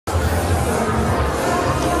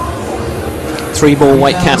3 more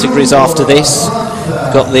weight categories after this.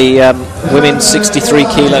 We've got the women's 63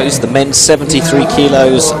 kilos, the men's 73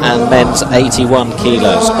 kilos, and men's 81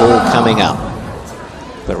 kilos all coming up.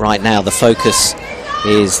 But right now the focus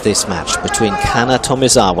is this match between Kana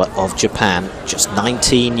Tomizawa of Japan, just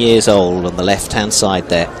 19 years old on the left-hand side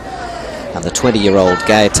there, and the 20-year-old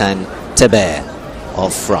Gaëtan Tebert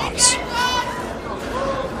of France.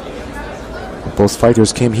 Both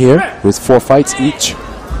fighters came here with 4 fights each.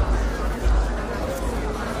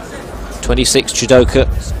 26 judoka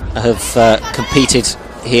have competed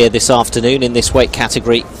here this afternoon in this weight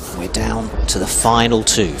category. We're down to the final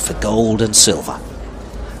 2 for gold and silver.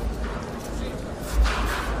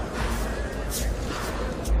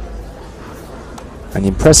 And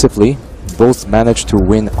impressively, both managed to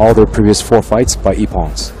win all their previous 4 fights by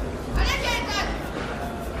ippongs.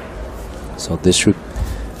 So this should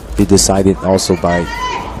be decided also by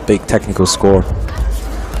big technical score.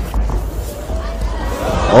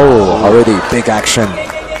 Oh, already big action.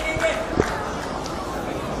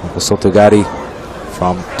 Sotogari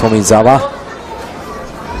from Tomizawa.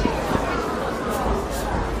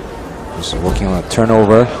 Just working on a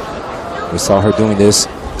turnover. We saw her doing this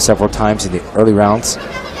several times in the early rounds.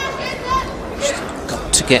 She's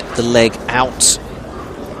got to get the leg out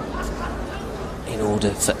in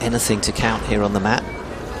order for anything to count here on the mat.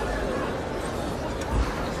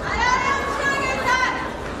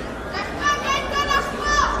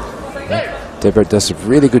 Tebert does a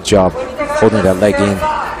really good job holding that leg in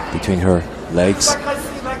between her legs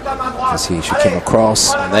as she came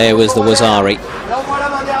across. And there was the Wazari.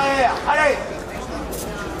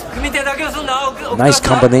 Nice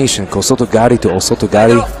combination, Kosotogari to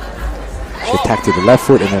Osotogari. She attacked to the left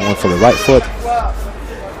foot and then went for the right foot.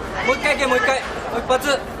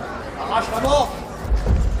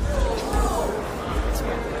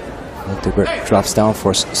 Tebert drops down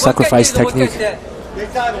for sacrifice technique.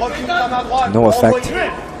 No effect.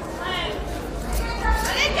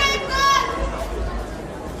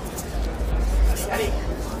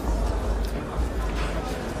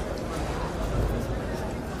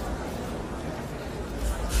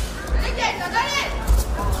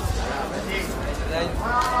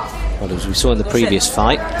 Well, as we saw in the previous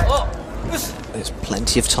fight, there's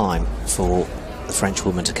plenty of time for the French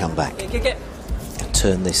woman to come back and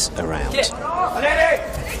turn this around.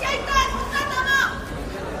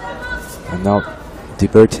 And now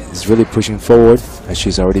Tebert is really pushing forward as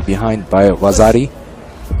she's already behind by Wazari.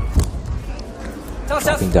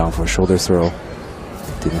 Dropping down for a shoulder throw.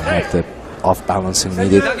 Didn't have the off-balancing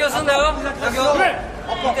needed.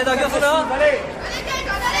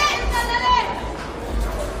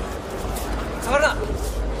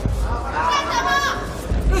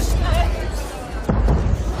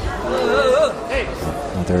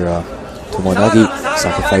 Another Tomonagi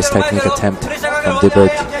sacrifice technique attempt from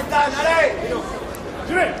Tebert.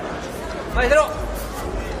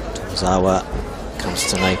 Tomizawa comes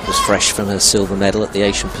to Naples fresh from her silver medal at the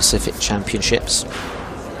Asian Pacific Championships. And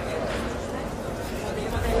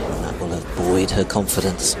that will have buoyed her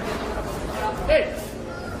confidence.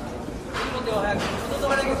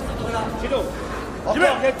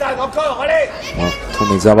 Well,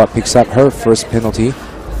 Tomizawa picks up her first penalty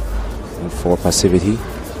for passivity.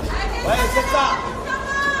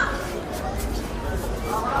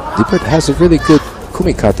 Tebert has a really good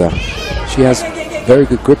kumikata. She has very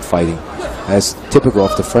good grip fighting, as typical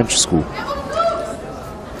of the French school.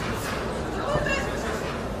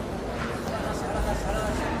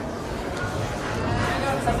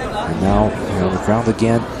 And now on the ground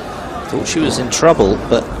again. Thought she was in trouble,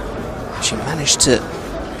 but she managed to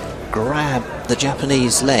grab the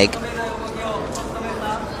Japanese leg.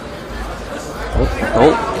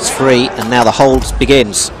 Oh, it's free, and now the hold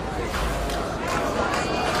begins.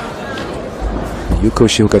 Yuko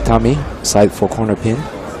Shiokatami, side 4 corner pin.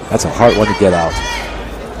 That's a hard one to get out.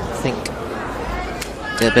 I think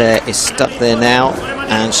Tebert is stuck there now,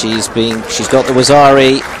 and she's got the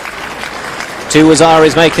Wazari. 2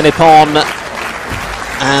 Wazaris making it on,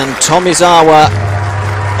 and Tomizawa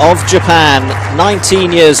of Japan,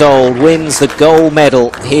 19 years old, wins the gold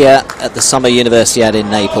medal here at the Summer Universiada in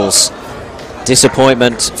Naples.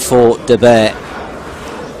 Disappointment for Tebert,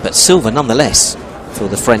 but silver nonetheless for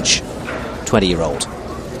the French 20-year-old.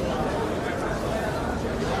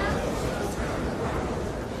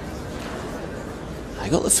 I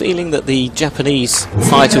got the feeling that the Japanese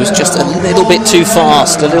fighter was just a little bit too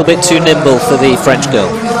fast, a little bit too nimble for the French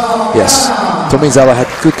girl. Yes, Tomizawa had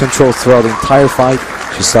good control throughout the entire fight.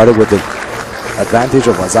 She started with the advantage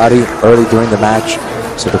of Wazari early during the match,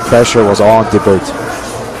 so the pressure was all on Tebert.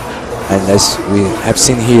 And as we have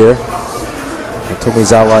seen here,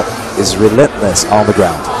 Tomizawa is relentless on the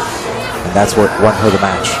ground. And that's what won her the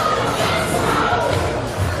match.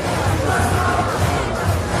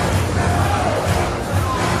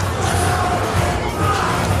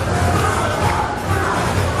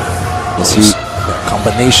 You see the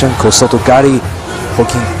combination, Kosotogari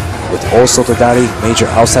hooking with Osotogari, major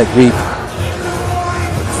outside grip.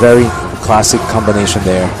 Very classic combination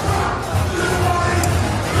there.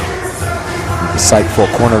 The side four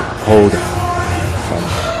corner hold from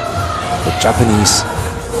the Japanese.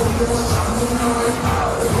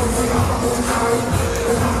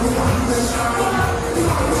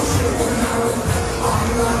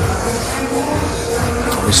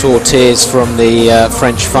 We saw tears from the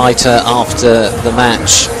French fighter after the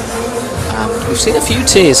match. We've seen a few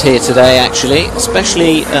tears here today, actually,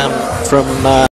 especially from